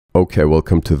Okay,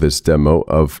 welcome to this demo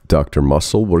of Dr.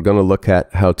 Muscle. We're going to look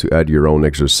at how to add your own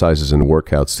exercises and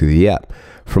workouts to the app.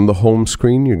 From the home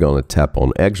screen, you're going to tap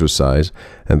on Exercise,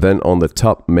 and then on the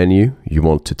top menu, you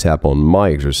want to tap on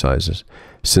My Exercises.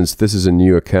 Since this is a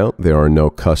new account, there are no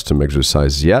custom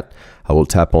exercises yet. I will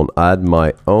tap on Add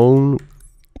My Own,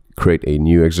 create a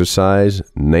new exercise,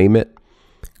 name it,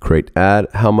 create ad.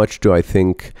 How much do I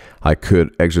think I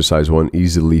could exercise one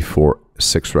easily for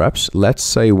 6 reps? Let's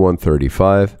say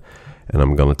 135. And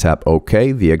I'm going to tap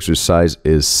OK. The exercise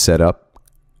is set up.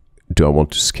 Do I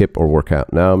want to skip or work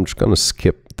out now? I'm just going to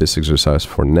skip this exercise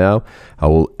for now. I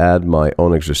will add my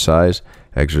own exercise,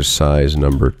 exercise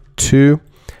number 2.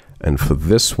 And for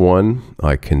this one,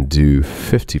 I can do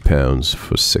 50 pounds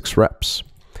for 6 reps.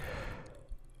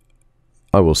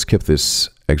 I will skip this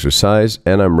exercise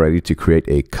and I'm ready to create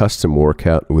a custom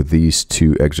workout with these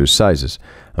 2 exercises.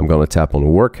 I'm going to tap on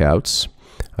Workouts.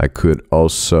 I could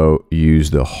also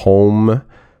use the home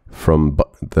from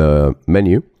the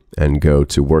menu and go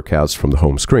to workouts from the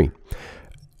home screen.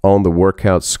 On the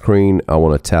workout screen, I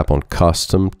want to tap on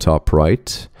Custom, top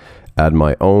right, add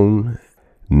my own,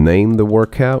 name the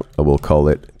workout. I will call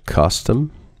it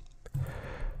Custom.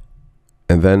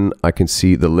 And then I can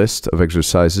see the list of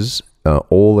exercises,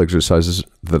 all exercises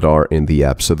that are in the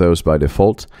app. So those by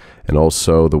default, and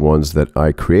also the ones that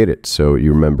I created. So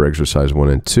you remember exercise 1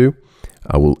 and 2.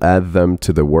 I will add them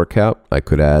to the workout. I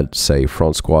could add, say,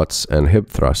 front squats and hip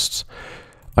thrusts.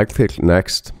 I click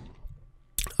next.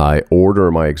 I order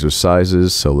my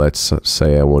exercises. So let's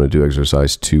say I want to do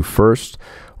exercise 2 first,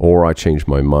 or I change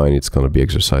my mind. It's going to be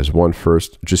exercise 1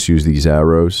 first. Just use these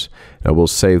arrows. I will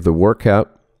save the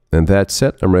workout. And that's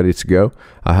it. I'm ready to go.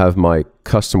 I have my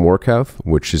custom workout,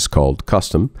 which is called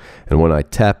Custom. And when I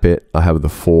tap it, I have the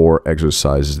 4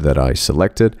 exercises that I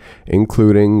selected,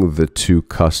 including the 2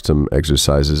 custom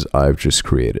exercises I've just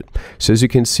created. So as you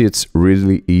can see, it's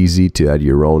really easy to add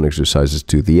your own exercises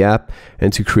to the app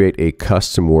and to create a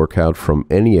custom workout from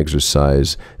any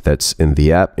exercise that's in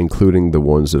the app, including the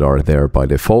ones that are there by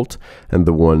default and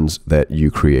the ones that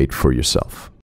you create for yourself.